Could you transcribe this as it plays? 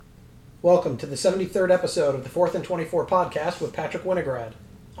Welcome to the 73rd episode of the 4th and 24 podcast with Patrick Winograd.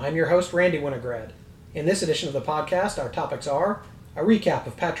 I'm your host, Randy Winograd. In this edition of the podcast, our topics are a recap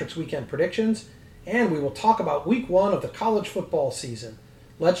of Patrick's weekend predictions, and we will talk about week one of the college football season.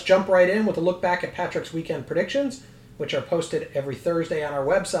 Let's jump right in with a look back at Patrick's weekend predictions, which are posted every Thursday on our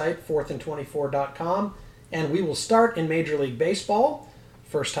website, 4thand24.com, and we will start in Major League Baseball.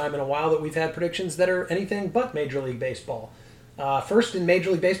 First time in a while that we've had predictions that are anything but Major League Baseball. First, in Major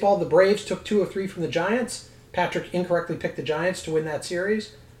League Baseball, the Braves took 2 of 3 from the Giants. Patrick incorrectly picked the Giants to win that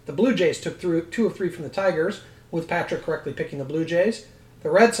series. The Blue Jays took 2 of 3 from the Tigers, with Patrick correctly picking the Blue Jays. The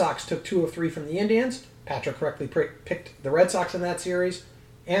Red Sox took 2 of 3 from the Indians. Patrick correctly picked the Red Sox in that series.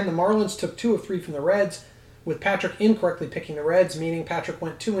 And the Marlins took 2 of 3 from the Reds, with Patrick incorrectly picking the Reds, meaning Patrick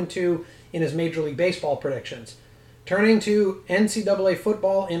went 2-2 in his Major League Baseball predictions. Turning to NCAA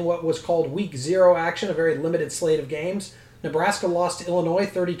football in what was called Week 0 action, a very limited slate of games. Nebraska lost to Illinois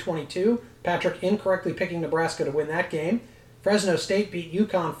 30-22. Patrick incorrectly picking Nebraska to win that game. Fresno State beat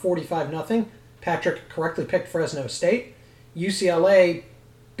UConn 45-0. Patrick correctly picked Fresno State. UCLA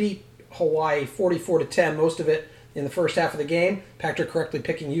beat Hawaii 44-10, most of it in the first half of the game. Patrick correctly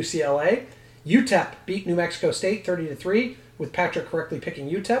picking UCLA. UTEP beat New Mexico State 30-3, with Patrick correctly picking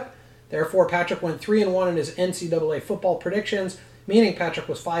UTEP. Therefore, Patrick went 3-1 in his NCAA football predictions, meaning Patrick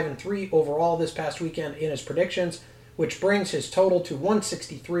was 5-3 overall this past weekend in his predictions, which brings his total to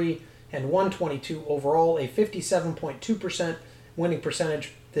 163 and 122 overall, a 57.2% winning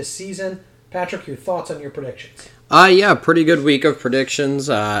percentage this season. Patrick, your thoughts on your predictions? Yeah, pretty good week of predictions,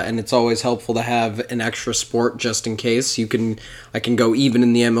 and it's always helpful to have an extra sport just in case. I can go even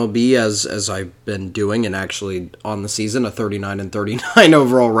in the MLB as I've been doing, and actually on the season a 39-39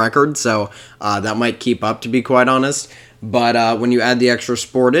 overall record, so that might keep up, to be quite honest. But when you add the extra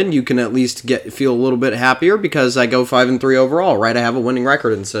sport in, you can at least feel a little bit happier because I go 5-3 overall, right? I have a winning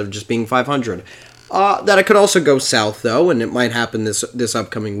record instead of just being 500. That it could also go south, though, and it might happen this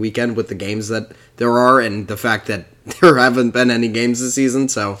upcoming weekend with the games that there are and the fact that there haven't been any games this season,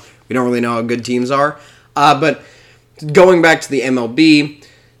 so we don't really know how good teams are. But going back to the MLB,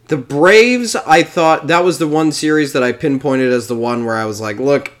 the Braves, I thought that was the one series that I pinpointed as the one where I was like,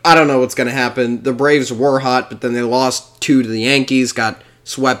 look, I don't know what's going to happen. The Braves were hot, but then they lost 2 to the Yankees, got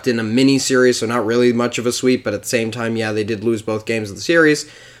swept in a mini series, so not really much of a sweep, but at the same time, yeah, they did lose both games of the series.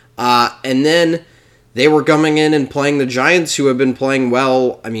 And then they were coming in and playing the Giants, who have been playing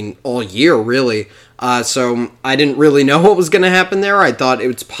well, all year, really. So I didn't really know what was going to happen there. I thought it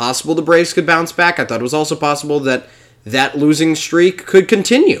was possible the Braves could bounce back. I thought it was also possible that losing streak could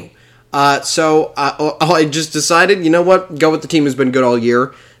continue. So I just decided, you know what, go with the team who's been good all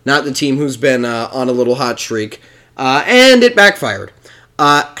year, not the team who's been on a little hot streak. And it backfired.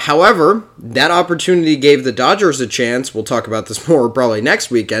 However, that opportunity gave the Dodgers a chance, we'll talk about this more probably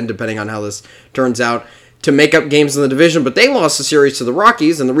next weekend, depending on how this turns out, to make up games in the division, but they lost the series to the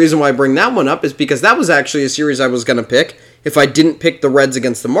Rockies, and the reason why I bring that one up is because that was actually a series I was going to pick if I didn't pick the Reds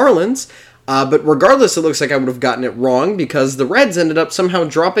against the Marlins. But regardless, it looks like I would have gotten it wrong because the Reds ended up somehow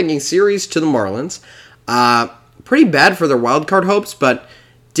dropping a series to the Marlins. Pretty bad for their wildcard hopes, but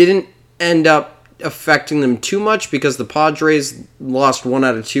didn't end up affecting them too much because the Padres lost 1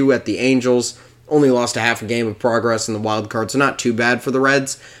 out of 2 at the Angels, only lost a half a game of progress in the wild card, so not too bad for the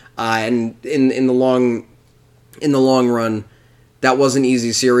Reds. And in the long run, that was an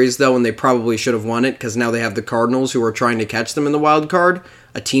easy series though, and they probably should have won it because now they have the Cardinals who are trying to catch them in the wild card,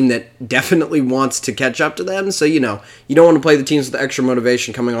 a team that definitely wants to catch up to them. So you don't want to play the teams with extra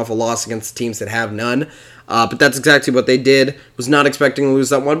motivation coming off a loss against the teams that have none. But that's exactly what they did. Was not expecting to lose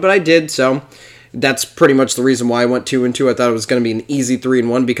that one, but I did. So that's pretty much the reason why I went 2-2. I thought it was going to be an easy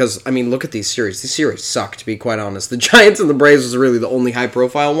 3-1 because, look at these series. These series suck, to be quite honest. The Giants and the Braves was really the only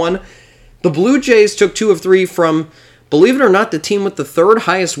high-profile one. The Blue Jays took 2 of 3 from, believe it or not, the team with the 3rd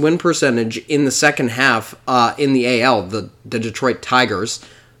highest win percentage in the second half in the AL, the Detroit Tigers.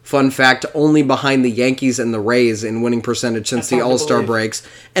 Fun fact, only behind the Yankees and the Rays in winning percentage since the All-Star breaks.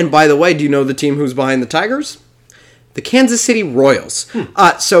 And by the way, do you know the team who's behind the Tigers? The Kansas City Royals.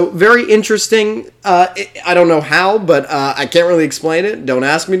 So very interesting. I don't know how, but I can't really explain it. Don't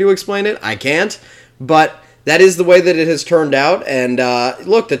ask me to explain it. I can't. But that is the way that it has turned out. And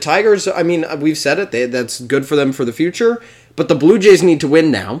look, the Tigers, we've said it. That's good for them for the future. But the Blue Jays need to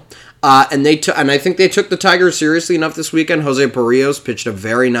win now. And I think they took the Tigers seriously enough this weekend. Jose Barrios pitched a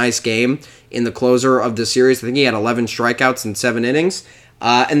very nice game in the closer of the series. I think he had 11 strikeouts in 7 innings.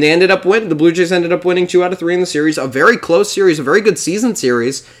 And they ended up winning. The Blue Jays ended up winning 2 out of 3 in the series. A very close series, a very good season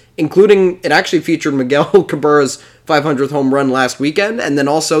series, including it actually featured Miguel Cabrera's 500th home run last weekend. And then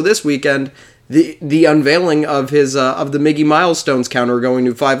also this weekend, the unveiling of his of the Miggy Milestones counter going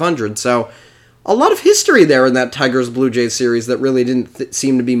to 500. So a lot of history there in that Tigers Blue Jays series that really didn't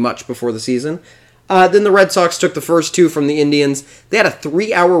seem to be much before the season. Then the Red Sox took the first two from the Indians. They had a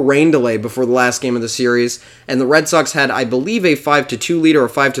 3-hour rain delay before the last game of the series, and the Red Sox had, I believe, a 5-2 lead or a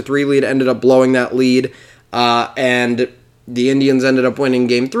 5-3 lead, ended up blowing that lead, and the Indians ended up winning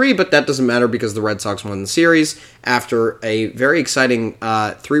Game 3, but that doesn't matter because the Red Sox won the series after a very exciting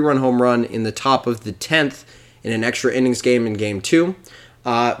 3-run home run in the top of the 10th in an extra innings game in Game 2.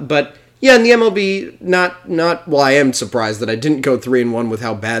 But yeah, in the MLB, well, I am surprised that I didn't go 3-1 with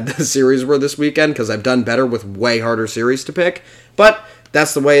how bad the series were this weekend, because I've done better with way harder series to pick, but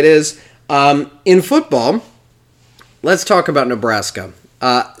that's the way it is. In football, let's talk about Nebraska.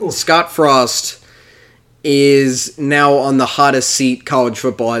 Scott Frost is now on the hottest seat college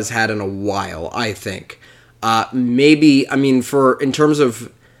football has had in a while, I think. In terms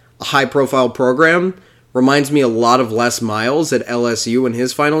of a high-profile program, reminds me a lot of Les Miles at LSU in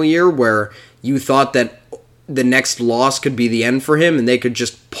his final year, where you thought that the next loss could be the end for him, and they could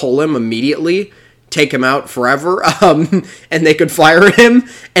just pull him immediately, take him out forever, and they could fire him,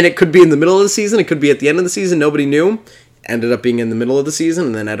 and it could be in the middle of the season, it could be at the end of the season, nobody knew. Ended up being in the middle of the season,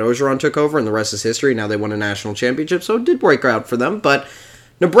 and then Ed Ogeron took over, and the rest is history. Now they won a national championship, so it did break out for them, but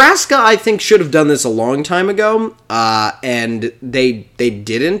Nebraska, I think, should have done this a long time ago, and they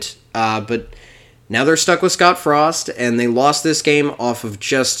didn't, but now they're stuck with Scott Frost, and they lost this game off of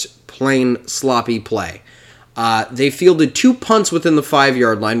just plain sloppy play. They fielded 2 punts within the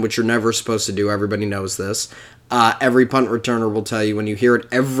 5-yard line, which you're never supposed to do. Everybody knows this. Every punt returner will tell you when you hear it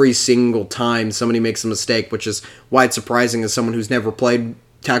every single time somebody makes a mistake, which is why it's surprising as someone who's never played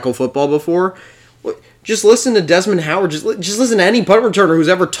tackle football before. Just listen to Desmond Howard. Just listen to any punt returner who's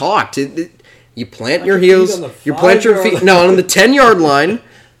ever talked. You plant your heels. You plant your feet. No, on the 10-yard line.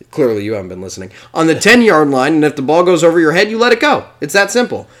 Clearly, you haven't been listening. On the 10-yard line, and if the ball goes over your head, you let it go. It's that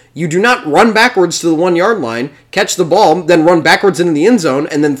simple. You do not run backwards to the 1-yard line, catch the ball, then run backwards into the end zone,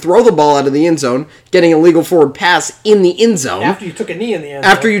 and then throw the ball out of the end zone, getting a legal forward pass in the end zone. After you took a knee in the end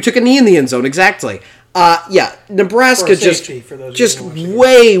zone. After you took a knee in the end zone, exactly. Nebraska just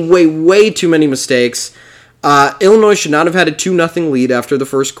way too many mistakes. Illinois should not have had a 2-0 lead after the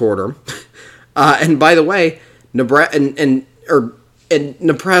first quarter. And by the way, Nebraska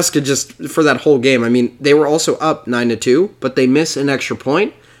just, for that whole game, they were also up 9-2, but they miss an extra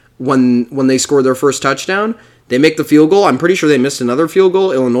point when they scored their first touchdown. They make the field goal. I'm pretty sure they missed another field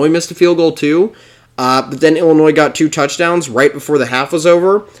goal. Illinois missed a field goal too. But then Illinois got 2 touchdowns right before the half was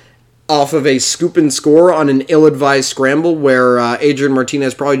over off of a scoop and score on an ill-advised scramble where Adrian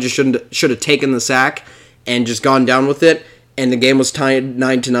Martinez probably just should have taken the sack and just gone down with it, and the game was tied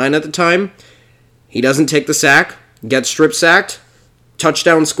 9-9 at the time. He doesn't take the sack, gets strip sacked,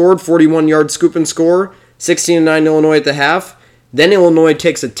 touchdown scored, 41-yard scoop and score, 16-9 Illinois at the half. Then Illinois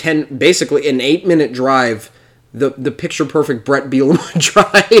takes basically an 8-minute drive, the picture-perfect Brett Bielema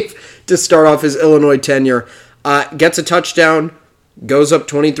drive to start off his Illinois tenure. Gets a touchdown, goes up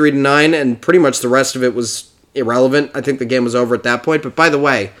 23-9, and pretty much the rest of it was irrelevant. I think the game was over at that point. But by the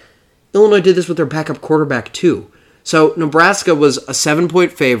way, Illinois did this with their backup quarterback too. So Nebraska was a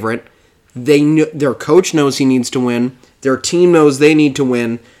 7-point favorite. Their coach knows he needs to win. Their team knows they need to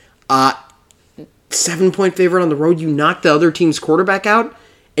win. 7-point favorite on the road. You knock the other team's quarterback out,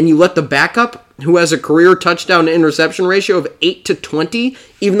 and you let the backup, who has a career touchdown to interception ratio of 8-20,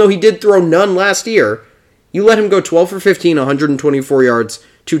 even though he did throw none last year, you let him go 12 for 15, 124 yards,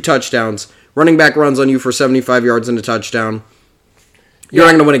 2 touchdowns. Running back runs on you for 75 yards and a touchdown. You're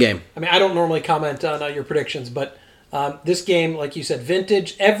not going to win a game. I don't normally comment on your predictions, but this game, like you said,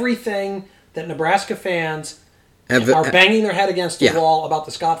 vintage, everything that Nebraska fans are banging their head against the wall about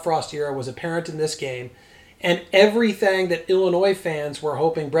the Scott Frost era was apparent in this game. And everything that Illinois fans were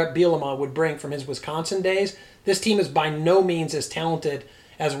hoping Brett Bielema would bring from his Wisconsin days, this team is by no means as talented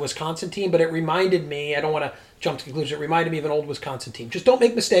as a Wisconsin team, but it reminded me, I don't want to jump to conclusions, it reminded me of an old Wisconsin team. Just don't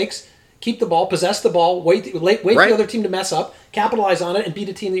make mistakes. Keep the ball, possess the ball, wait for the other team to mess up, capitalize on it, and beat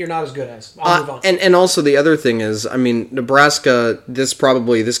a team that you're not as good as. I'll move on. And also the other thing is, Nebraska, this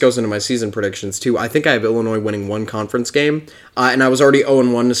goes into my season predictions too. I think I have Illinois winning 1 conference game, and I was already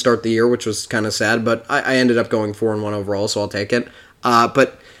 0-1 to start the year, which was kind of sad, but I ended up going 4-1 overall, so I'll take it.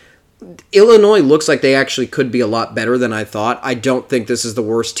 But Illinois looks like they actually could be a lot better than I thought. I don't think this is the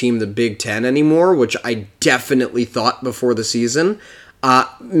worst team in the Big Ten anymore, which I definitely thought before the season.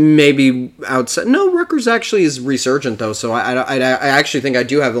 Maybe outside. No, Rutgers actually is resurgent, though, so I actually think I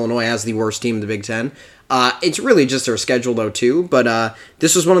do have Illinois as the worst team in the Big Ten. It's really just their schedule, though, too, but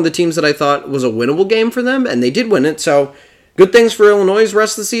this was one of the teams that I thought was a winnable game for them, and they did win it, so Good things for Illinois'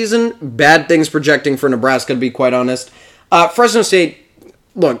 rest of the season. Bad things projecting for Nebraska, to be quite honest. Fresno State,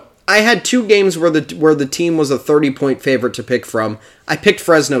 look, I had two games where the team was a 30-point favorite to pick from. I picked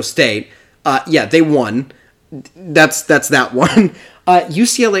Fresno State. Yeah, they won. That's that one.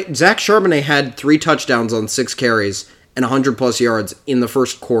 UCLA, Zach Charbonnet had 3 touchdowns on 6 carries and 100-plus yards in the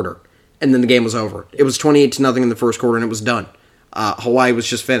first quarter. And then the game was over. It was 28-0 in the first quarter, and it was done. Hawaii was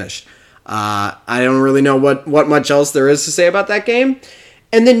just finished. I don't really know what much else there is to say about that game.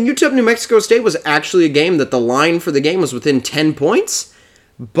 And then UTEP New Mexico State was actually a game that the line for the game was within 10 points.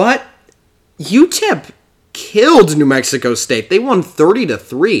 But UTEP killed New Mexico State. They won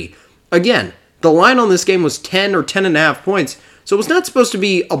 30-3. Again, the line on this game was 10 or 10.5 points. So it was not supposed to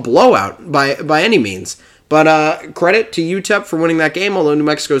be a blowout by any means. But credit to UTEP for winning that game, although New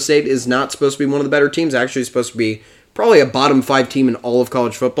Mexico State is not supposed to be one of the better teams. Actually, it's supposed to be probably a bottom 5 team in all of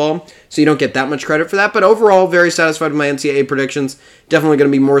college football. So you don't get that much credit for that. But overall, very satisfied with my NCAA predictions. Definitely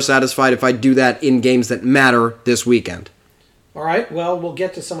going to be more satisfied if I do that in games that matter this weekend. All right, well, we'll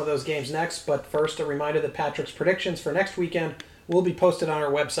get to some of those games next. But first, a reminder that Patrick's predictions for next weekend will be posted on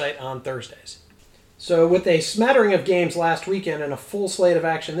our website on Thursdays. So with a smattering of games last weekend and a full slate of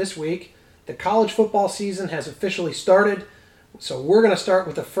action this week, the college football season has officially started. So we're going to start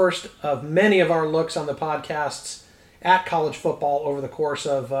with the first of many of our looks on the podcasts at college football over the course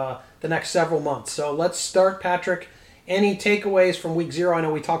of the next several months. So let's start, Patrick. Any takeaways from week 0? I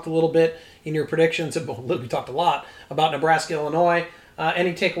know we talked a little bit in your predictions. We talked a lot about Nebraska, Illinois.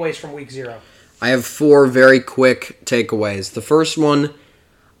 Any takeaways from week 0? I have 4 very quick takeaways. The first one,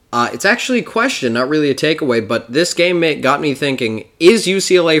 it's actually a question, not really a takeaway, but this game got me thinking, is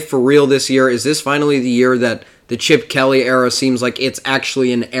UCLA for real this year? Is this finally the year that the Chip Kelly era seems like it's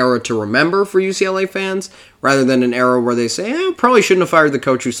actually an era to remember for UCLA fans, rather than an era where they say, probably shouldn't have fired the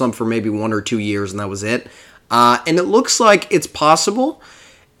coach who slumped for maybe 1 or 2 years, and that was it. And it looks like it's possible,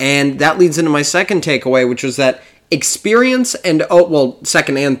 and that leads into my second takeaway, which was that experience and,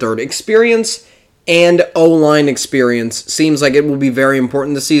 second and third, experience and O-line experience seems like it will be very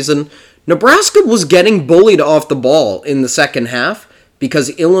important this season. Nebraska was getting bullied off the ball in the second half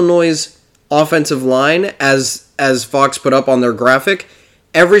because Illinois' offensive line, as Fox put up on their graphic,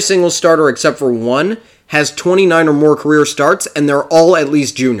 every single starter except for one has 29 or more career starts, and they're all at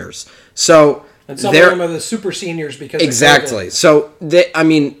least juniors. So and some of them are the super seniors because exactly. So they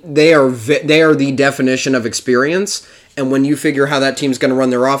are the definition of experience. And when you figure how that team's going to run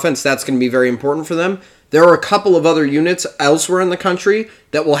their offense, that's going to be very important for them. There are a couple of other units elsewhere in the country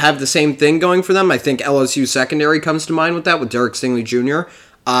that will have the same thing going for them. I think LSU secondary comes to mind with that, with Derek Stingley Jr.,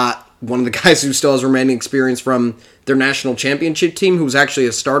 one of the guys who still has remaining experience from their national championship team, who's actually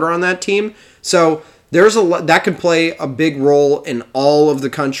a starter on that team. So there's that could play a big role in all of the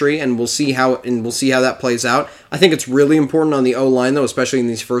country, and we'll see how that plays out. I think it's really important on the O-line, though, especially in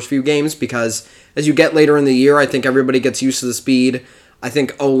these first few games, because as you get later in the year, I think everybody gets used to the speed. I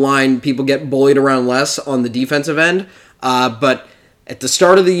think O-line, people get bullied around less on the defensive end. But at the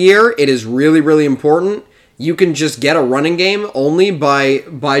start of the year, it is really, really important. You can just get a running game only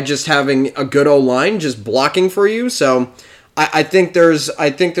by just having a good O-line just blocking for you. So I think there's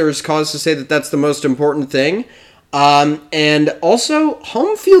cause to say that that's the most important thing. And also,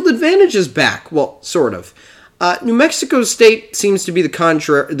 home field advantage is back. Well, sort of. New Mexico State seems to be the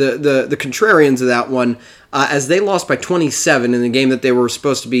contrarians of that one, as they lost by 27 in the game that they were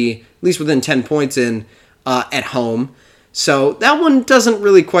supposed to be at least within 10 points in at home. So that one doesn't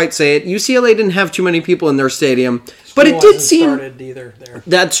really quite say it. UCLA didn't have too many people in their stadium, but it did seem either there.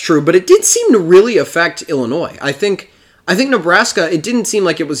 That's true, but it did seem to really affect Illinois. I think Nebraska, it didn't seem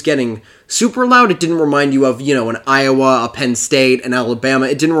like it was getting super loud. It didn't remind you of, an Iowa, a Penn State, an Alabama.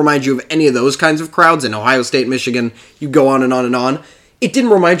 It didn't remind you of any of those kinds of crowds in Ohio State, Michigan. You go on and on and on. It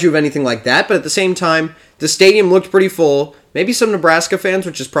didn't remind you of anything like that, but at the same time, the stadium looked pretty full. Maybe some Nebraska fans,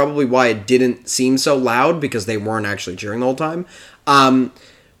 which is probably why it didn't seem so loud, because they weren't actually cheering the whole time.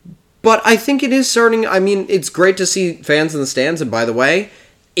 But I think it is starting. I mean, it's great to see fans in the stands, and by the way,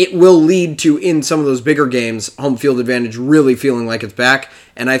 it will lead to, in some of those bigger games, home field advantage really feeling like it's back.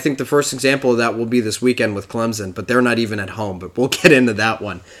 And I think the first example of that will be this weekend with Clemson, but they're not even at home. But we'll get into that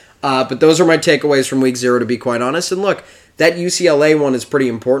one. But those are my takeaways from week 0, to be quite honest. And look, that UCLA one is pretty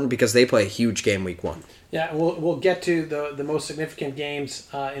important because they play a huge game week 1. Yeah, we'll get to the most significant games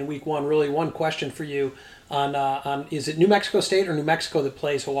in week 1. Really, one question for you on is it New Mexico State or New Mexico that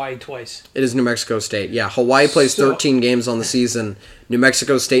plays Hawaii twice? It is New Mexico State. Yeah, Hawaii plays 13 games on the season. New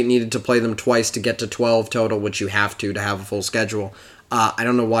Mexico State needed to play them twice to get to 12 total, which you have to have a full schedule. I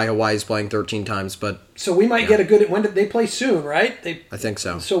don't know why Hawaii's playing 13 times, but so we might get a good. When did they play soon? Right? I think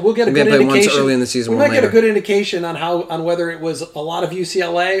so. So we'll get a good play indication. Once early in the season. We might get a good indication on whether it was a lot of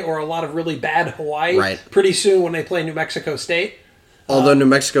UCLA or a lot of really bad Hawaii. Pretty soon when they play New Mexico State. Although New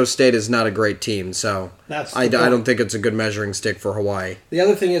Mexico State is not a great team, so I don't think it's a good measuring stick for Hawaii. The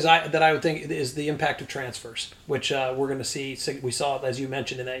other thing is that I would think is the impact of transfers, which we're going to see. We saw, as you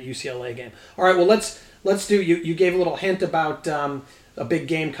mentioned, in that UCLA game. All right, well, let's do. You gave a little hint about a big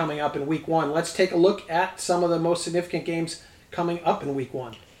game coming up in Week 1. Let's take a look at some of the most significant games coming up in Week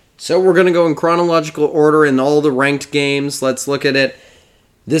 1. So we're going to go in chronological order in all the ranked games. Let's look at it.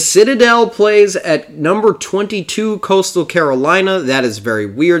 The Citadel plays at number 22 Coastal Carolina. That is very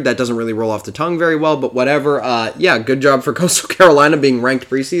weird. That doesn't really roll off the tongue very well, but whatever. Good job for Coastal Carolina being ranked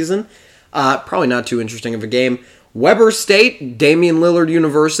preseason. Probably not too interesting of a game. Weber State, Damian Lillard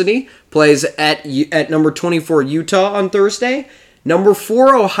University, plays at number 24 Utah on Thursday. Number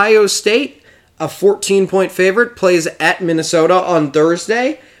 4 Ohio State, a 14-point favorite, plays at Minnesota on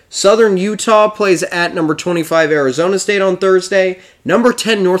Thursday. Southern Utah plays at number 25 Arizona State on Thursday. Number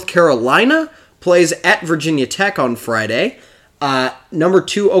 10 North Carolina plays at Virginia Tech on Friday. Number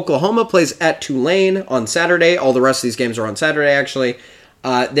 2 Oklahoma plays at Tulane on Saturday. All the rest of these games are on Saturday, actually.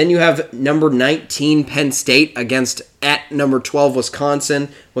 Then you have number 19 Penn State against at number 12 Wisconsin.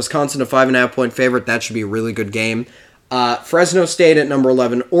 Wisconsin a 5.5-point favorite. That should be a really good game. Fresno State at number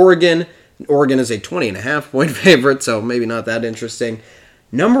 11 Oregon. Oregon is a 20.5-point favorite, so maybe not that interesting.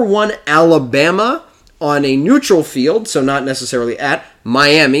 Number 1, Alabama on a neutral field, so not necessarily at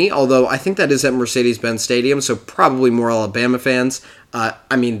Miami, although I think that is at Mercedes-Benz Stadium, so probably more Alabama fans.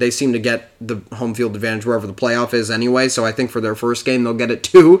 They seem to get the home field advantage wherever the playoff is anyway, so I think for their first game they'll get it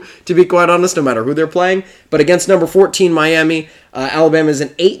too, to be quite honest, no matter who they're playing. But against number 14 Miami, Alabama is an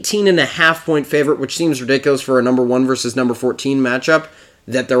 18.5-point favorite, which seems ridiculous for a number 1 versus number 14 matchup,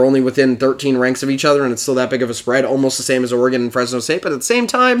 that they're only within 13 ranks of each other and it's still that big of a spread, almost the same as Oregon and Fresno State, but at the same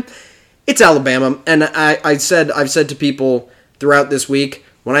time, it's Alabama. And I've said to people throughout this week,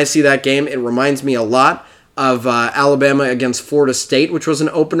 when I see that game, it reminds me a lot of Alabama against Florida State, which was an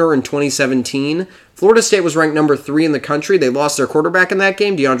opener in 2017. Florida State was ranked number 3 in the country. They lost their quarterback in that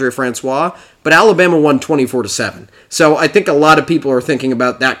game, DeAndre Francois, but Alabama won 24-7. So I think a lot of people are thinking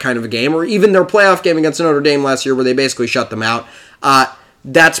about that kind of a game, or even their playoff game against Notre Dame last year where they basically shut them out.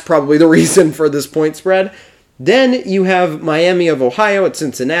 That's probably the reason for this point spread. Then you have Miami of Ohio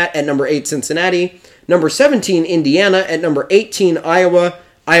at number 8 Cincinnati, number 17 Indiana at number 18 Iowa.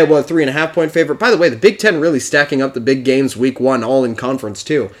 Iowa 3.5-point favorite. By the way, the Big Ten really stacking up the big games week 1, all in conference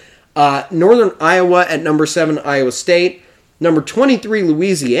too. Northern Iowa at number 7 Iowa State, number 23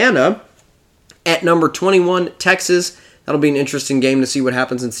 Louisiana at number 21 Texas. That'll be an interesting game to see what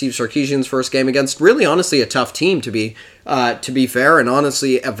happens in Steve Sarkisian's first game against really, honestly, a tough team to be fair, and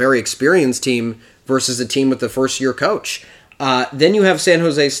honestly, a very experienced team versus a team with the first-year coach. Then you have San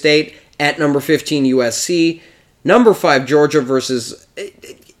Jose State at number 15 USC, number 5 Georgia versus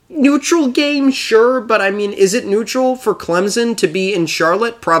neutral game, sure, but is it neutral for Clemson to be in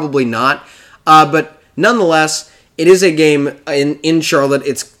Charlotte? Probably not. But nonetheless, it is a game in Charlotte.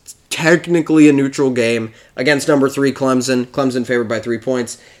 It's technically a neutral game against number 3 Clemson. Clemson favored by 3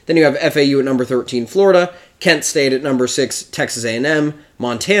 points. Then you have FAU at number 13 Florida, Kent State at number 6 Texas A&M,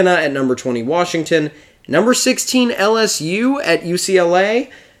 Montana at number 20 Washington, number 16 LSU at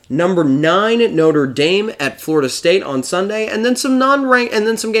UCLA, number 9 Notre Dame at Florida State on Sunday, and then some non-ranked, and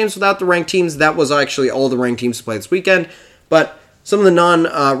then some games without the ranked teams. That was actually all the ranked teams to play this weekend, but some of the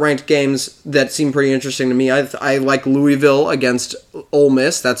non-ranked games that seem pretty interesting to me, I like Louisville against Ole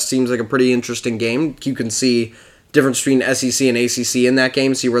Miss. That seems like a pretty interesting game. You can see difference between SEC and ACC in that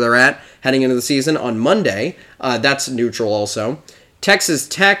game, see where they're at heading into the season on Monday. That's neutral also. Texas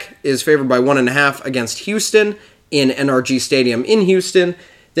Tech is favored by 1.5 against Houston in NRG Stadium in Houston.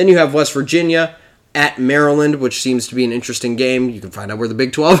 Then you have West Virginia at Maryland, which seems to be an interesting game. You can find out where the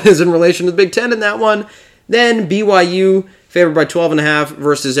Big 12 is in relation to the Big 10 in that one. Then BYU favored by 12.5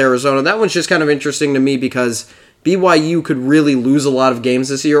 versus Arizona. That one's just kind of interesting to me because BYU could really lose a lot of games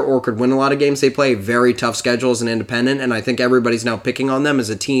this year or could win a lot of games. They play a very tough schedule as an independent, and I think everybody's now picking on them as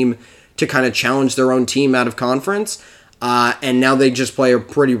a team to kind of challenge their own team out of conference. And now they just play a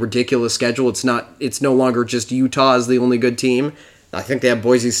pretty ridiculous schedule. It's no longer just Utah as the only good team. I think they have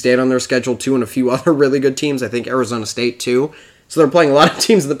Boise State on their schedule too and a few other really good teams. I think Arizona State too. So they're playing a lot of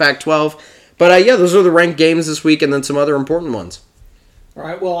teams in the Pac-12. But those are the ranked games this week and then some other important ones. All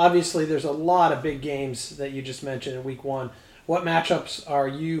right, well, obviously there's a lot of big games that you just mentioned in week 1. What matchups are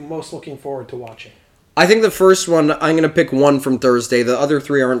you most looking forward to watching? I think the first one, I'm going to pick one from Thursday. The other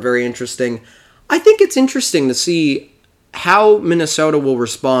 3 aren't very interesting. I think it's interesting to see how Minnesota will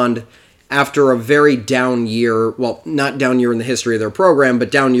respond after a very down year, well, not down year in the history of their program,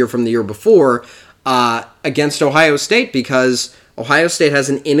 but down year from the year before, against Ohio State, because Ohio State has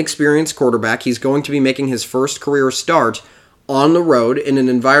an inexperienced quarterback. He's going to be making his first career start on the road in an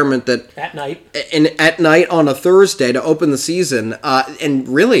environment that... At night on a Thursday to open the season, and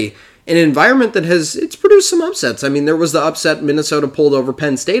really an environment that it's produced some upsets. I mean, there was the upset Minnesota pulled over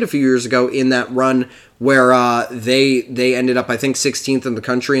Penn State a few years ago in that run where they ended up, I think, 16th in the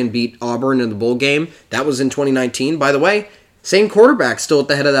country and beat Auburn in the bowl game. That was in 2019. By the way, same quarterback still at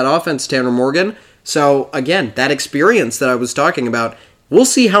the head of that offense, Tanner Morgan. So, again, that experience that I was talking about, we'll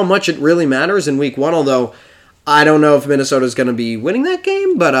see how much it really matters in week one, although I don't know if Minnesota's going to be winning that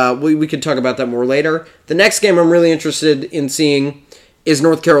game, but we could talk about that more later. The next game I'm really interested in seeing is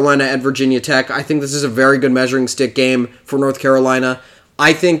North Carolina at Virginia Tech. I think this is a very good measuring stick game for North Carolina.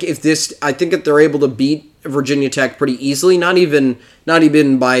 I think if they're able to beat Virginia Tech pretty easily, not even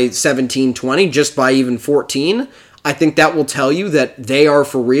by 17-20, just by even 14, I think that will tell you that they are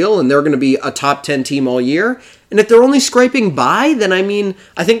for real and they're going to be a top 10 team all year. And if they're only scraping by, then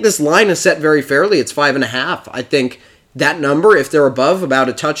I think this line is set very fairly. It's 5.5. I think that number, if they're above about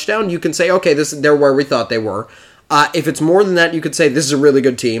a touchdown, you can say, okay, they're where we thought they were. If it's more than that, you could say this is a really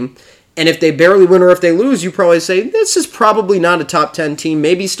good team. And if they barely win or if they lose, you probably say this is probably not a top 10 team,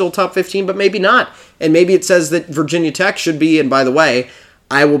 maybe still top 15, but maybe not. And maybe it says that Virginia Tech should be, and by the way,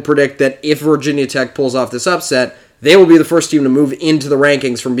 I will predict that if Virginia Tech pulls off this upset, they will be the first team to move into the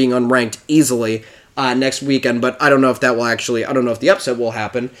rankings from being unranked easily next weekend. But I don't know if the upset will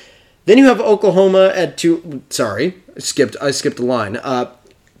happen. Then you have Oklahoma at 2. Sorry, I skipped a line.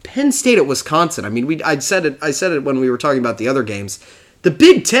 Penn State at Wisconsin. I mean, I said it when we were talking about the other games. The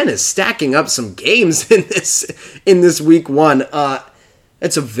Big Ten is stacking up some games in this week one.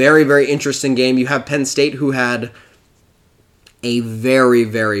 It's a very, very interesting game. You have Penn State, who had a very,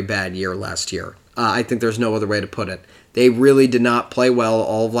 very bad year last year. I think there's no other way to put it. They really did not play well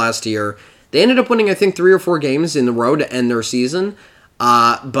all of last year. They ended up winning, I think, 3 or 4 games in the row to end their season.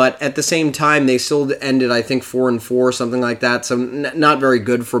 But at the same time, they still ended, I think, 4-4, something like that. So not very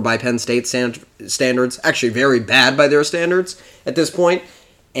good by Penn State standards. Actually, very bad by their standards at this point.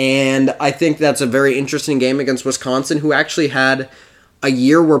 And I think that's a very interesting game against Wisconsin, who actually had a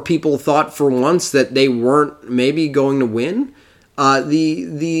year where people thought for once that they weren't maybe going to win.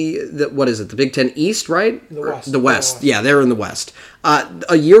 The what is it? The Big Ten East, right? The West. Yeah, they're in the West.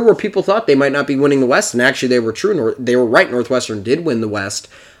 A year where people thought they might not be winning the West, and actually they were true. They were right. Northwestern did win the West,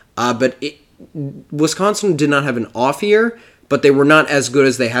 but Wisconsin did not have an off year, but they were not as good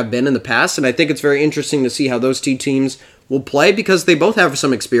as they have been in the past. And I think it's very interesting to see how those two teams will play because they both have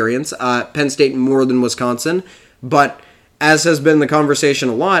some experience. Penn State more than Wisconsin, but as has been the conversation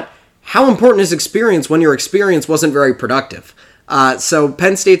a lot, how important is experience when your experience wasn't very productive? So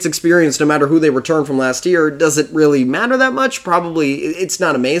Penn State's experience, no matter who they return from last year, does it really matter that much? Probably it's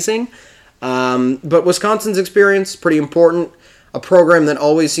not amazing. But Wisconsin's experience, pretty important. A program that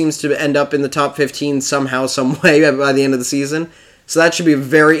always seems to end up in the top 15 somehow, some way by the end of the season. So that should be a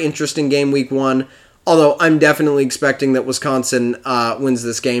very interesting game week one. Although I'm definitely expecting that Wisconsin wins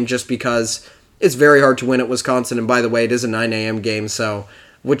this game just because it's very hard to win at Wisconsin. And by the way, it is a 9 a.m. game, so...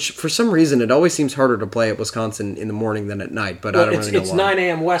 Which, for some reason, it always seems harder to play at Wisconsin in the morning than at night, but I don't really know why. It's 9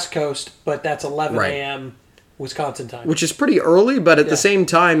 a.m. West Coast, but that's 11 a.m. Wisconsin time. Which is pretty early, but at the same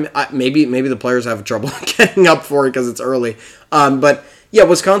time, maybe the players have trouble getting up for it because it's early. But, yeah,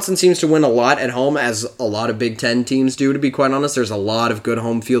 Wisconsin seems to win a lot at home, as a lot of Big Ten teams do, to be quite honest. There's a lot of good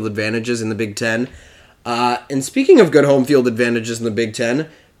home field advantages in the Big Ten. And speaking of good home field advantages in the Big Ten...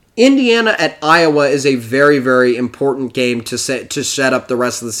 Indiana at Iowa is a very, very important game to set up the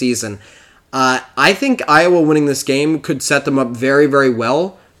rest of the season. I think Iowa winning this game could set them up very, very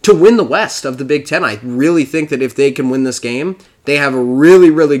well to win the West of the Big Ten. I really think that if they can win this game, they have a really,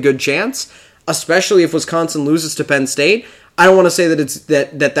 really good chance, especially if Wisconsin loses to Penn State. I don't want to say that it's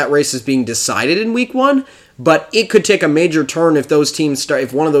that race is being decided in week one, but it could take a major turn if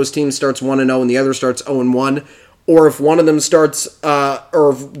if one of those teams starts 1-0 and the other starts 0-1. Or if one of them starts,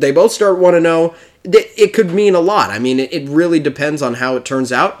 or if they both start 1-0, it could mean a lot. I mean, it really depends on how it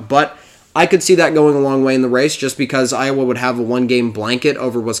turns out, but I could see that going a long way in the race just because Iowa would have a one-game blanket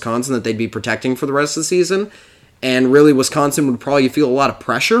over Wisconsin that they'd be protecting for the rest of the season, and really Wisconsin would probably feel a lot of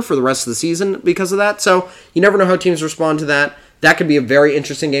pressure for the rest of the season because of that, so you never know how teams respond to that. That could be a very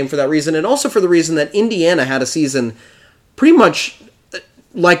interesting game for that reason, and also for the reason that Indiana had a season pretty much...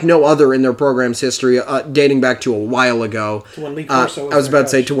 like no other in their program's history, dating back to a while ago. To when Lee Corso was I was about to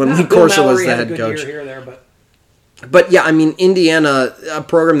say to when Lee Corso was the head coach. But yeah, I mean, Indiana, a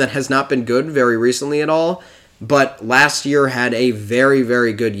program that has not been good very recently at all, but last year had a very,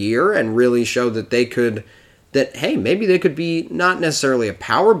 very good year and really showed that maybe they could be not necessarily a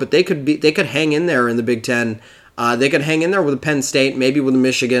power, but they could hang in there in the Big Ten. They could hang in there with a Penn State, maybe with a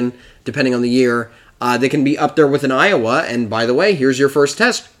Michigan, depending on the year. They can be up there with an Iowa, and by the way, here's your first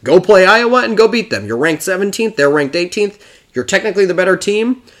test. Go play Iowa and go beat them. You're ranked 17th, they're ranked 18th. You're technically the better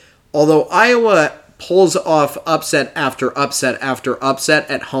team, although Iowa pulls off upset after upset after upset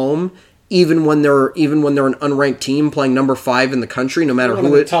at home, even when they're an unranked team playing number 5 in the country, no matter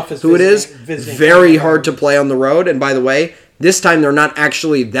who it is. Very hard to play on the road, and by the way, this time they're not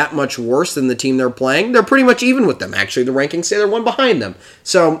actually that much worse than the team they're playing. They're pretty much even with them. Actually, the rankings say they're one behind them.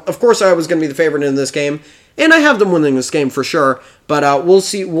 So, of course, I was going to be the favorite in this game, and I have them winning this game for sure. But we'll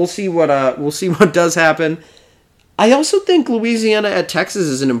see what does happen. I also think Louisiana at Texas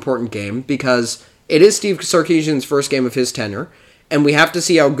is an important game because it is Steve Sarkisian's first game of his tenure, and we have to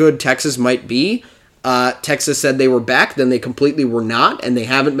see how good Texas might be. Texas said they were back, then they completely were not, and they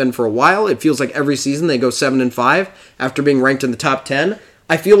haven't been for a while. It feels like every season they go 7-5 after being ranked in the top 10.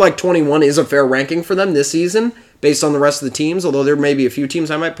 I feel like 21 is a fair ranking for them this season based on the rest of the teams, although there may be a few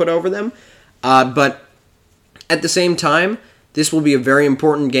teams I might put over them. But at the same time, this will be a very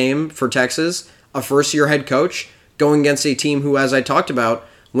important game for Texas, a first-year head coach, going against a team who, as I talked about,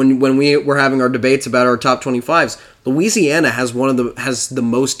 when we were having our debates about our top 25s, Louisiana has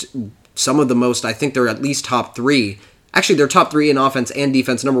some of the most, I think they're at least top 3. Actually, they're top 3 in offense and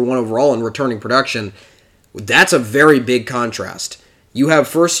defense, number 1 overall in returning production. That's a very big contrast. You have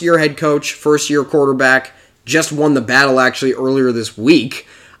first-year head coach, first-year quarterback, just won the battle actually earlier this week,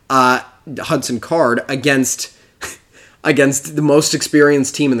 Hudson Card, against the most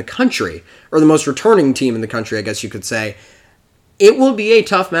experienced team in the country, or the most returning team in the country, I guess you could say. It will be a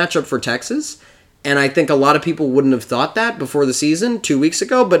tough matchup for Texas, and I think a lot of people wouldn't have thought that before the season 2 weeks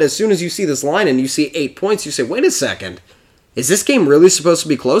ago, but as soon as you see this line and you see 8 points, you say, wait a second, is this game really supposed to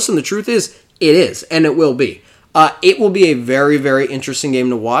be close? And the truth is, it is, and it will be. It will be a very, very interesting game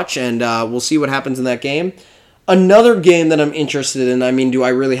to watch, and we'll see what happens in that game. Another game that I'm interested in, I mean, do I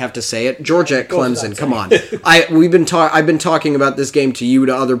really have to say it? Georgia at Clemson, come on. I've been talking about this game to you,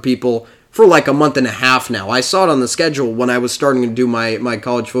 to other people, for like a month and a half now. I saw it on the schedule when I was starting to do my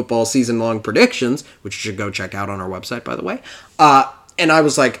college football season-long predictions, which you should go check out on our website, by the way. And I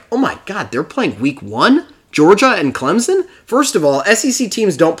was like, oh my God, they're playing week 1? Georgia and Clemson? First of all, SEC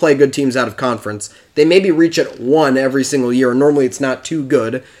teams don't play good teams out of conference. They maybe reach at 1 every single year, and normally it's not too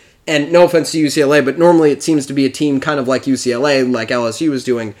good. And no offense to UCLA, but normally it seems to be a team kind of like UCLA, like LSU is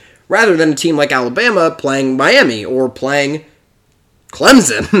doing, rather than a team like Alabama playing Miami or playing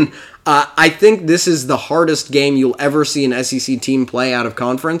Clemson. I think this is the hardest game you'll ever see an SEC team play out of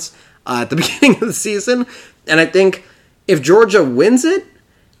conference at the beginning of the season. And I think if Georgia wins it,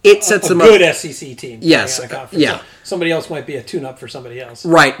 it sets them up. A good SEC team. Yes. Yeah. So somebody else might be a tune-up for somebody else.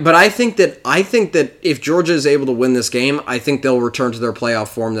 Right. But I think that if Georgia is able to win this game, I think they'll return to their playoff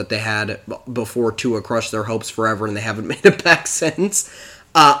form that they had before Tua crushed their hopes forever, and they haven't made it back since.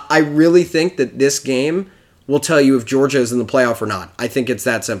 I really think that this game will tell you if Georgia is in the playoff or not. I think it's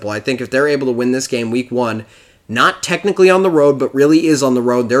that simple. I think if they're able to win this game week 1, not technically on the road, but really is on the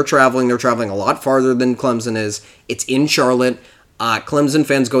road, they're traveling a lot farther than Clemson is. It's in Charlotte. Clemson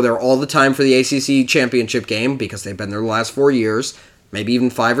fans go there all the time for the ACC championship game because they've been there the last 4 years, maybe even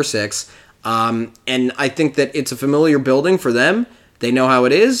 5 or 6. And I think that it's a familiar building for them. They know how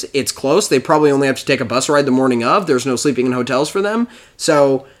it is. It's close. They probably only have to take a bus ride the morning of. There's no sleeping in hotels for them.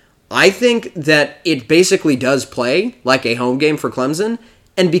 So I think that it basically does play like a home game for Clemson.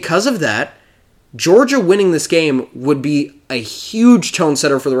 And because of that, Georgia winning this game would be a huge tone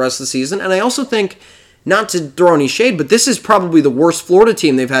setter for the rest of the season. And I also think, not to throw any shade, but this is probably the worst Florida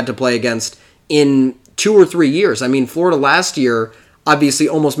team they've had to play against in 2 or 3 years. I mean, Florida last year obviously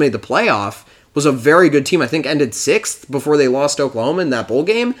almost made the playoff, was a very good team. I think ended 6th before they lost Oklahoma in that bowl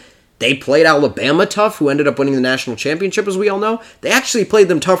game. They played Alabama tough, who ended up winning the national championship, as we all know. They actually played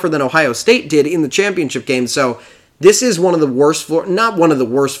them tougher than Ohio State did in the championship game. So this is one of the worst, not one of the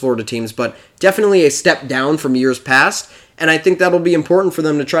worst Florida teams, but definitely a step down from years past. And I think that'll be important for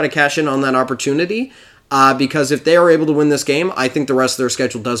them to try to cash in on that opportunity. Because if they are able to win this game, I think the rest of their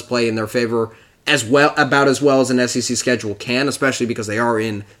schedule does play in their favor about as well as an SEC schedule can, especially because they are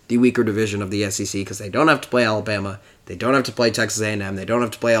in the weaker division of the SEC, because they don't have to play Alabama, they don't have to play Texas A&M, they don't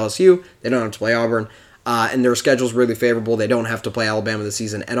have to play LSU, they don't have to play Auburn, and their schedule's really favorable. They don't have to play Alabama this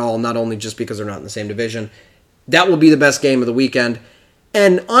season at all, not only just because they're not in the same division. That will be the best game of the weekend.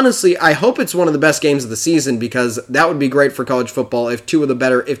 And honestly, I hope it's one of the best games of the season, because that would be great for college football if two of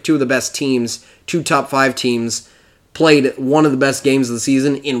the best teams, 2 top 5 teams, played one of the best games of the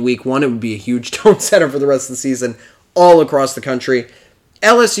season in week one. It would be a huge tone setter for the rest of the season all across the country.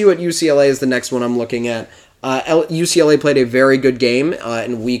 LSU at UCLA is the next one I'm looking at. UCLA played a very good game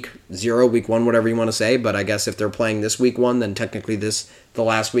in week 0, week 1, whatever you want to say, but I guess if they're playing this week 1, then technically the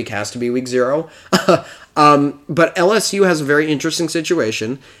last week has to be week 0. But LSU has a very interesting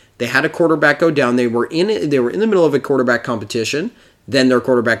situation. They had a quarterback go down. They were in the middle of a quarterback competition. Then their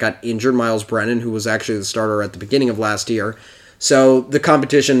quarterback got injured, Miles Brennan, who was actually the starter at the beginning of last year. So the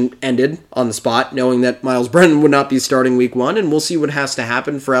competition ended on the spot, knowing that Miles Brennan would not be starting week 1, and we'll see what has to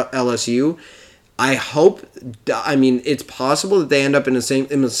happen for LSU. It's possible that they end up in a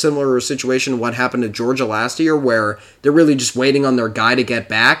similar situation to what happened to Georgia last year, where they're really just waiting on their guy to get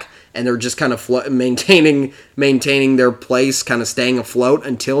back, and they're just kind of maintaining their place, kind of staying afloat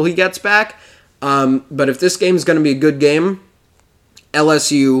until he gets back. But if this game is going to be a good game,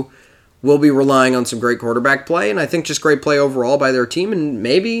 LSU will be relying on some great quarterback play, and I think just great play overall by their team, and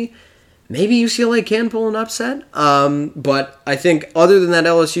maybe UCLA can pull an upset. But I think other than that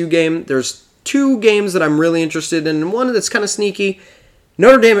LSU game, there's 2 games that I'm really interested in, and one that's kind of sneaky.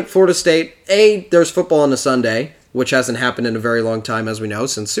 Notre Dame at Florida State. There's football on a Sunday, which hasn't happened in a very long time, as we know,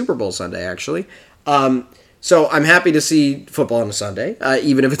 since Super Bowl Sunday, actually. So I'm happy to see football on a Sunday,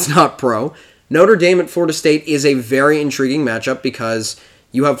 even if it's not pro. Notre Dame at Florida State is a very intriguing matchup because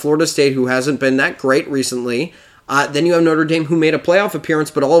you have Florida State, who hasn't been that great recently. Then you have Notre Dame, who made a playoff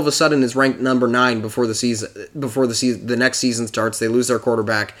appearance, but all of a sudden is ranked number 9 before the next season starts. They lose their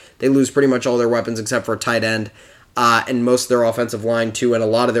quarterback. They lose pretty much all their weapons except for a tight end, and most of their offensive line too, and a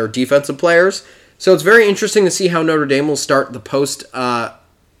lot of their defensive players. So it's very interesting to see how Notre Dame will start the post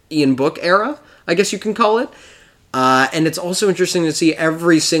Ian Book era, I guess you can call it. And it's also interesting to see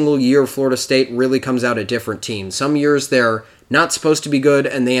every single year Florida State really comes out a different team. Some years they're not supposed to be good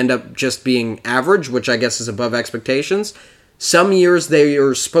and they end up just being average, which I guess is above expectations. Some years they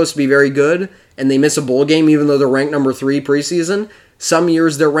are supposed to be very good and they miss a bowl game even though they're ranked number 3 preseason. Some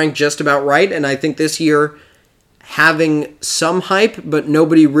years they're ranked just about right, and I think this year having some hype but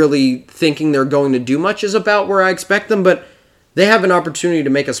nobody really thinking they're going to do much is about where I expect them, but they have an opportunity to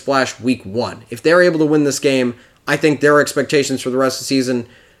make a splash week 1. If they're able to win this game, I think their expectations for the rest of the season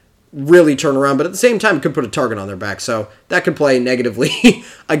really turn around, but at the same time, it could put a target on their back, so that could play negatively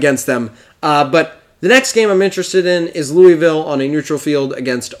against them. But the next game I'm interested in is Louisville on a neutral field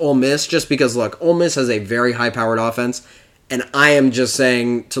against Ole Miss, just because, look, Ole Miss has a very high-powered offense, and I am just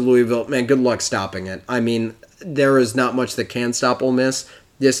saying to Louisville, man, good luck stopping it. I mean, there is not much that can stop Ole Miss.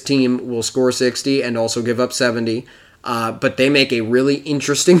 This team will score 60 and also give up 70, but they make a really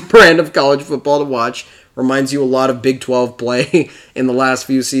interesting brand of college football to watch. Reminds you a lot of Big 12 play in the last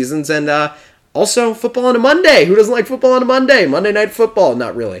few seasons. And also football on a Monday. Who doesn't like football on a Monday? Monday Night Football.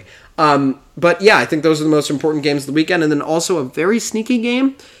 Not really. But yeah, I think those are the most important games of the weekend. And then also a very sneaky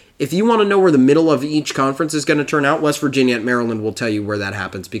game. If you want to know where the middle of each conference is going to turn out, West Virginia at Maryland will tell you where that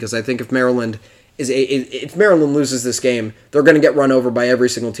happens. Because I think if Maryland loses this game, they're going to get run over by every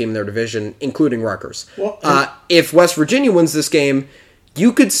single team in their division, including Rutgers. Well, if West Virginia wins this game,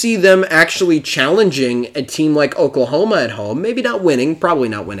 you could see them actually challenging a team like Oklahoma at home. Maybe not winning, probably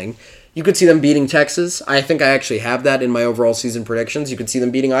not winning. You could see them beating Texas. I think I actually have that in my overall season predictions. You could see them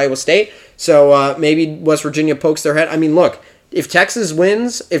beating Iowa State. So maybe West Virginia pokes their head. I mean, look, if Texas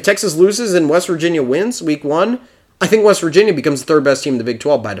loses and West Virginia wins week 1, I think West Virginia becomes the 3rd best team in the Big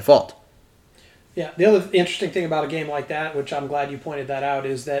 12 by default. Yeah, the other interesting thing about a game like that, which I'm glad you pointed that out,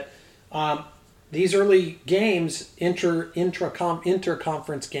 is that these early games,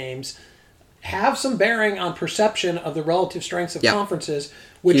 interconference games, have some bearing on perception of the relative strengths of conferences,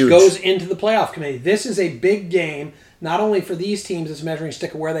 which goes into the playoff committee. This is a big game, not only for these teams as measuring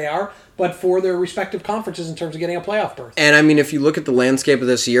stick of where they are, but for their respective conferences in terms of getting a playoff berth. And I mean, if you look at the landscape of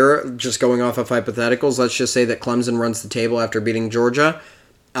this year, just going off of hypotheticals, let's just say that Clemson runs the table after beating Georgia.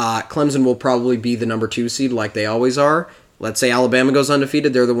 Clemson will probably be the number 2 seed like they always are. Let's say Alabama goes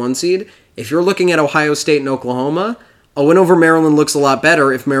undefeated, they're the 1 seed. If you're looking at Ohio State and Oklahoma, a win over Maryland looks a lot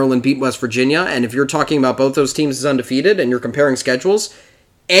better if Maryland beat West Virginia. And if you're talking about both those teams as undefeated and you're comparing schedules,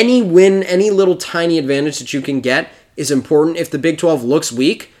 any win, any little tiny advantage that you can get is important. If the Big 12 looks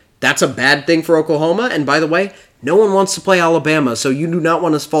weak, that's a bad thing for Oklahoma. And by the way, no one wants to play Alabama, so you do not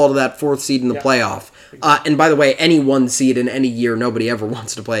want to fall to that 4th seed in the playoff. And by the way, any 1 seed in any year, nobody ever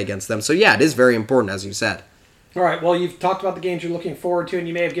wants to play against them. So yeah, it is very important, as you said. All right, well, you've talked about the games you're looking forward to, and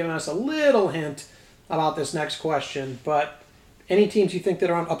you may have given us a little hint about this next question, but any teams you think that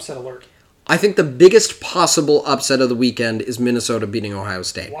are on upset alert? I think the biggest possible upset of the weekend is Minnesota beating Ohio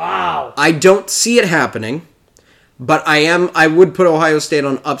State. Wow. I don't see it happening, But I would put Ohio State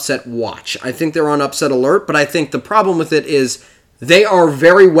on upset watch. I think they're on upset alert, but I think the problem with it is they are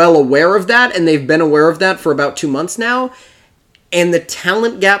very well aware of that, and they've been aware of that for about 2 months now. And the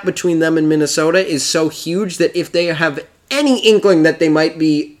talent gap between them and Minnesota is so huge that if they have any inkling that they might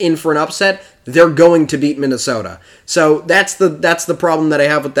be in for an upset, they're going to beat Minnesota. So that's the problem that I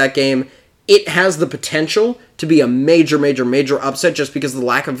have with that game. It has the potential to be a major, major, major upset just because of the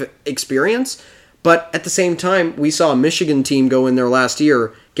lack of experience. But at the same time, we saw a Michigan team go in there last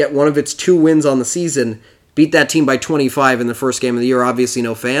year, get one of its 2 wins on the season, beat that team by 25 in the first game of the year. Obviously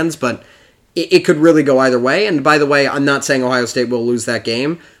no fans, but it could really go either way. And by the way, I'm not saying Ohio State will lose that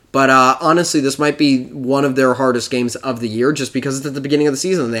game, but honestly, this might be one of their hardest games of the year just because it's at the beginning of the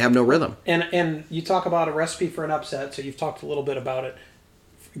season and they have no rhythm. And you talk about a recipe for an upset, so you've talked a little bit about it.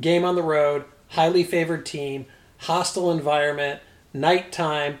 Game on the road, highly favored team, hostile environment,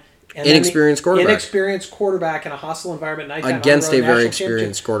 nighttime. And inexperienced quarterback. Inexperienced quarterback in a hostile environment, nighttime. Against a very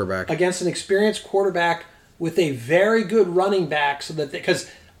experienced quarterback. Against an experienced quarterback with a very good running back, so that because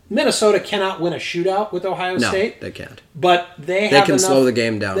Minnesota cannot win a shootout with Ohio State. No, they can't. But they can slow the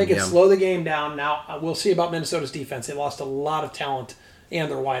game down. They can slow the game down. Now, we'll see about Minnesota's defense. They lost a lot of talent, and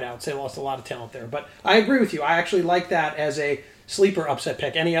their wideouts. They lost a lot of talent there. But I agree with you. I actually like that as a sleeper upset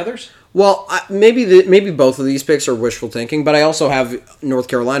pick. Any others? Well, maybe both of these picks are wishful thinking, but I also have North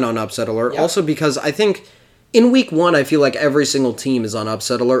Carolina on upset alert. Yep. Also because I think in week 1, I feel like every single team is on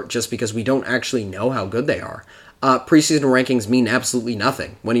upset alert just because we don't actually know how good they are. Preseason rankings mean absolutely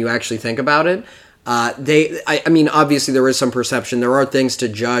nothing when you actually think about it. I mean, obviously there is some perception. There are things to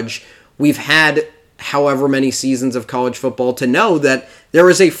judge. We've had however many seasons of college football to know that there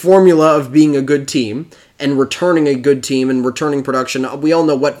is a formula of being a good team and returning a good team and returning production. We all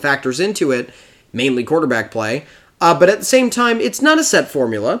know what factors into it, mainly quarterback play. But at the same time, it's not a set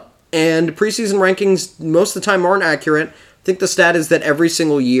formula, and preseason rankings most of the time aren't accurate. I think the stat is that every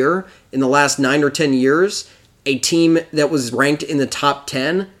single year in the last 9 or 10 years, a team that was ranked in the top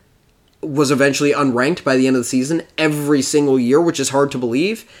 10 was eventually unranked by the end of the season every single year, which is hard to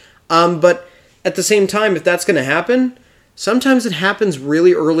believe. But at the same time, if that's going to happen, sometimes it happens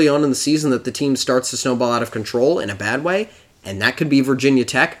really early on in the season that the team starts to snowball out of control in a bad way, and that could be Virginia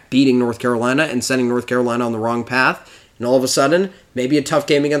Tech beating North Carolina and sending North Carolina on the wrong path. And all of a sudden, maybe a tough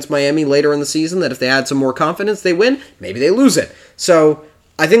game against Miami later in the season that if they had some more confidence, they win. Maybe they lose it. So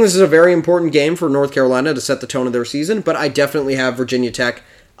I think this is a very important game for North Carolina to set the tone of their season, but I definitely have Virginia Tech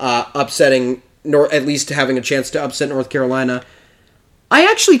upsetting, at least having a chance to upset North Carolina. I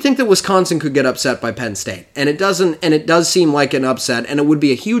actually think that Wisconsin could get upset by Penn State, and it does seem like an upset, and it would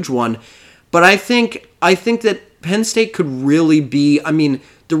be a huge one. But I think that Penn State could really be. I mean,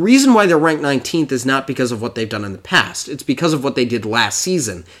 the reason why they're ranked 19th is not because of what they've done in the past; it's because of what they did last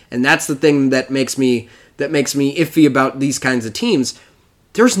season, and that's the thing that makes me iffy about these kinds of teams.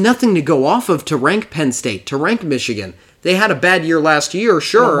 There's nothing to go off of to rank Penn State, to rank Michigan. They had a bad year last year,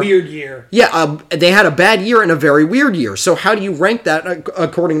 sure. A weird year. Yeah, they had a bad year and a very weird year. So how do you rank that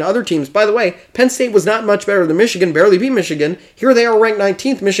according to other teams? By the way, Penn State was not much better than Michigan, barely beat Michigan. Here they are ranked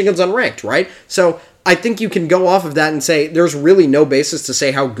 19th, Michigan's unranked, right? So I think you can go off of that and say there's really no basis to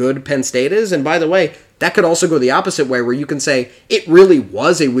say how good Penn State is. And by the way, that could also go the opposite way where you can say it really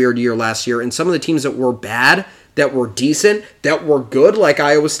was a weird year last year, and some of the teams that were bad, that were decent, that were good, like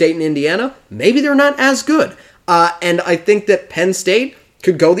Iowa State and Indiana, maybe they're not as good. And I think that Penn State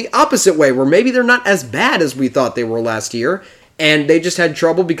could go the opposite way, where maybe they're not as bad as we thought they were last year, and they just had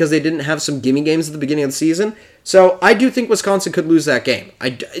trouble because they didn't have some gimme games at the beginning of the season. So I do think Wisconsin could lose that game.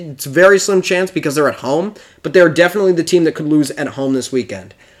 It's a very slim chance because they're at home, but they're definitely the team that could lose at home this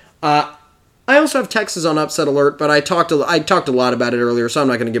weekend. I also have Texas on upset alert, but I talked a lot about it earlier, so I'm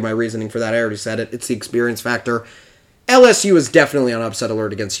not going to give my reasoning for that. I already said it. It's the experience factor. LSU is definitely on upset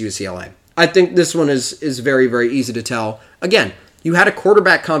alert against UCLA. I think this one is very, very easy to tell. Again, you had a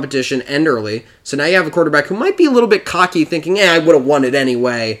quarterback competition end early, so now you have a quarterback who might be a little bit cocky, thinking, I would have won it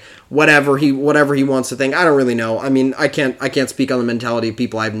anyway. Whatever he wants to think. I don't really know. I mean, I can't speak on the mentality of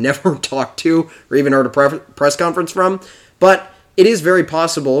people I've never talked to or even heard a press conference from, but it is very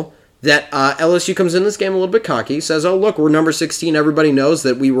possible that LSU comes in this game a little bit cocky, says, oh, look, we're number 16. Everybody knows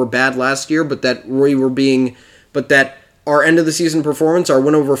that we were bad last year, but that our end-of-the-season performance, our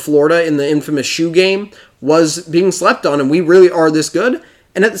win over Florida in the infamous shoe game, was being slept on, and we really are this good.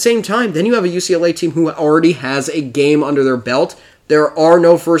 And at the same time, then you have a UCLA team who already has a game under their belt. There are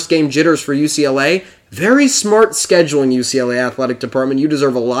no first-game jitters for UCLA. Very smart scheduling, UCLA athletic department. You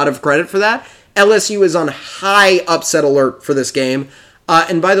deserve a lot of credit for that. LSU is on high upset alert for this game.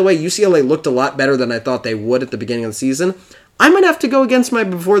 And by the way, UCLA looked a lot better than I thought they would at the beginning of the season. I might have to go against my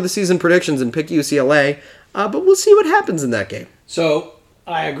before-the-season predictions and pick UCLA, but we'll see what happens in that game. So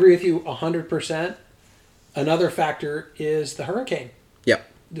I agree with you 100%. Another factor is the hurricane. Yep.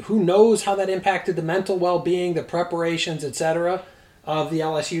 Who knows how that impacted the mental well-being, the preparations, etc., of the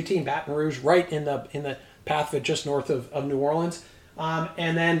LSU team. Baton Rouge, right in the path of it, just north of New Orleans.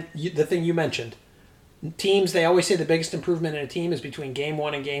 And then the thing you mentioned, teams, they always say the biggest improvement in a team is between game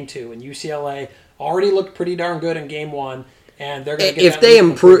 1 and game 2. And UCLA already looked pretty darn good in game 1. And they're going to get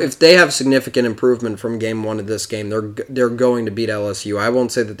if they have significant improvement from game 1 of this game, they're going to beat LSU. I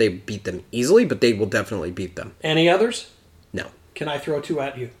won't say that they beat them easily, but they will definitely beat them. Any others? No. Can I throw 2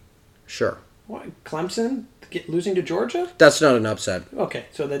 at you? Sure. What, Clemson losing to Georgia? That's not an upset. Okay,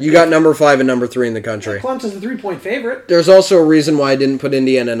 so you got number 5 and number 3 in the country. Clemson's a 3-point favorite. There's also a reason why I didn't put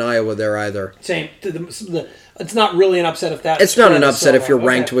Indiana and Iowa there either. Same. It's not really an upset if that. It's not an upset if you're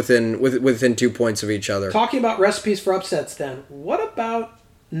ranked within 2 points of each other. Talking about recipes for upsets, then, what about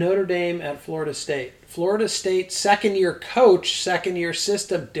Notre Dame at Florida State? Florida State, second-year coach, second-year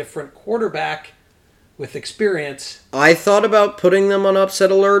system, different quarterback with experience. I thought about putting them on upset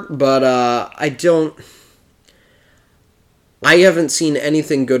alert, but I haven't seen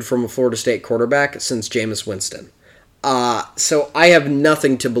anything good from a Florida State quarterback since Jameis Winston. So I have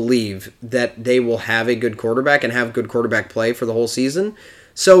nothing to believe that they will have a good quarterback and have good quarterback play for the whole season.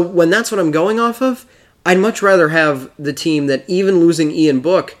 So when that's what I'm going off of, I'd much rather have the team that, even losing Ian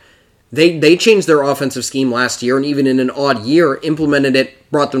Book, they changed their offensive scheme last year, and even in an odd year, implemented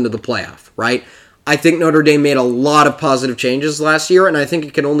it, brought them to the playoff, right? I think Notre Dame made a lot of positive changes last year, and I think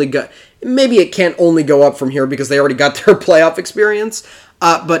it can only go... Maybe it can't only go up from here because they already got their playoff experience,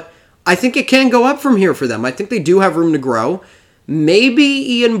 but I think it can go up from here for them. I think they do have room to grow. Maybe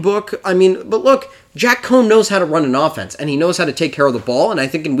Ian Book, but look, Jack Cohn knows how to run an offense, and he knows how to take care of the ball, and I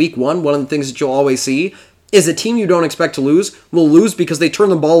think in week 1, one of the things that you'll always see is a team you don't expect to lose will lose because they turn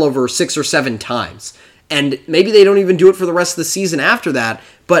the ball over 6 or 7 times. And maybe they don't even do it for the rest of the season after that,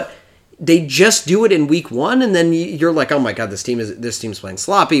 but they just do it in week 1, and then you're like, oh my god, this team's playing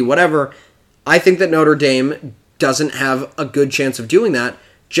sloppy, whatever. I think that Notre Dame doesn't have a good chance of doing that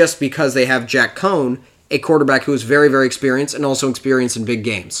just because they have Jack Cohn, a quarterback who is very, very experienced and also experienced in big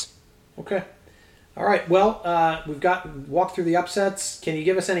games. Okay. All right. Well, we've walked through the upsets. Can you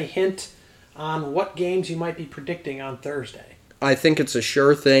give us any hint on what games you might be predicting on Thursday? I think it's a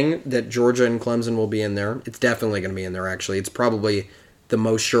sure thing that Georgia and Clemson will be in there. It's definitely going to be in there, actually. It's probably the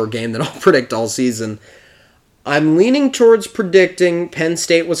most sure game that I'll predict all season. I'm leaning towards predicting Penn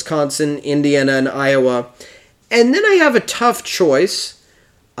State, Wisconsin, Indiana, and Iowa. And then I have a tough choice.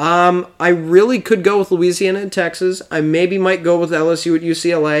 I really could go with Louisiana and Texas. I maybe might go with LSU at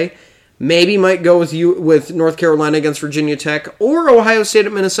UCLA. Maybe might go with North Carolina against Virginia Tech. Or Ohio State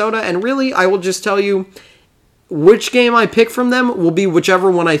at Minnesota. And really, I will just tell you, which game I pick from them will be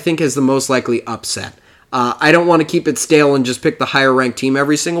whichever one I think is the most likely upset. I don't want to keep it stale and just pick the higher-ranked team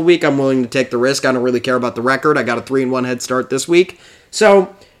every single week. I'm willing to take the risk. I don't really care about the record. I got a 3-1 head start this week.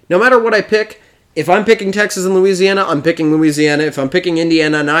 So, no matter what I pick, if I'm picking Texas and Louisiana, I'm picking Louisiana. If I'm picking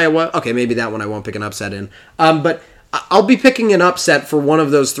Indiana and Iowa, okay, maybe that one I won't pick an upset in. But I'll be picking an upset for one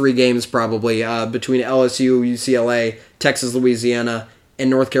of those 3 games probably between LSU, UCLA, Texas, Louisiana, and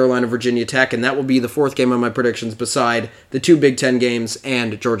North Carolina, Virginia Tech, and that will be the 4th game on my predictions beside the 2 Big Ten games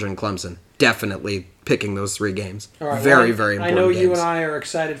and Georgia and Clemson. Definitely picking those 3 games. All right, very, very important I know games. you and I are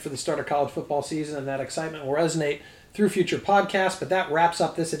excited for the start of college football season, and that excitement will resonate through future podcasts, but that wraps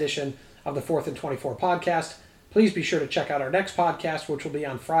up this edition of the 4th and 24 podcast. Please be sure to check out our next podcast, which will be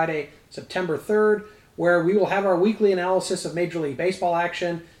on Friday, September 3rd, where we will have our weekly analysis of Major League Baseball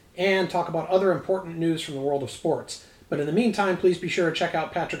action and talk about other important news from the world of sports. But in the meantime, please be sure to check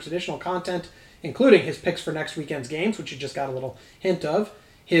out Patrick's additional content, including his picks for next weekend's games, which you just got a little hint of,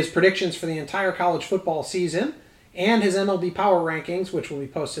 his predictions for the entire college football season, and his MLB Power Rankings, which will be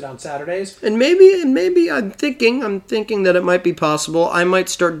posted on Saturdays. And maybe I'm thinking that it might be possible I might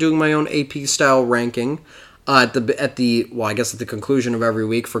start doing my own AP style ranking at the conclusion of every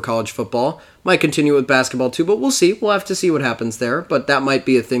week for college football. Might continue with basketball too, but we'll see. We'll have to see what happens there. But that might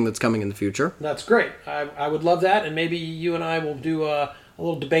be a thing that's coming in the future. That's great. I would love that, and maybe you and I will do a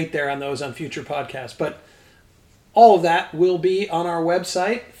little debate there on those on future podcasts. But all of that will be on our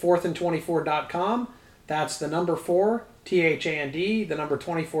website, 4thand24.com. That's the number 4, THAND, the number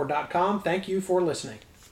 24.com. Thank you for listening.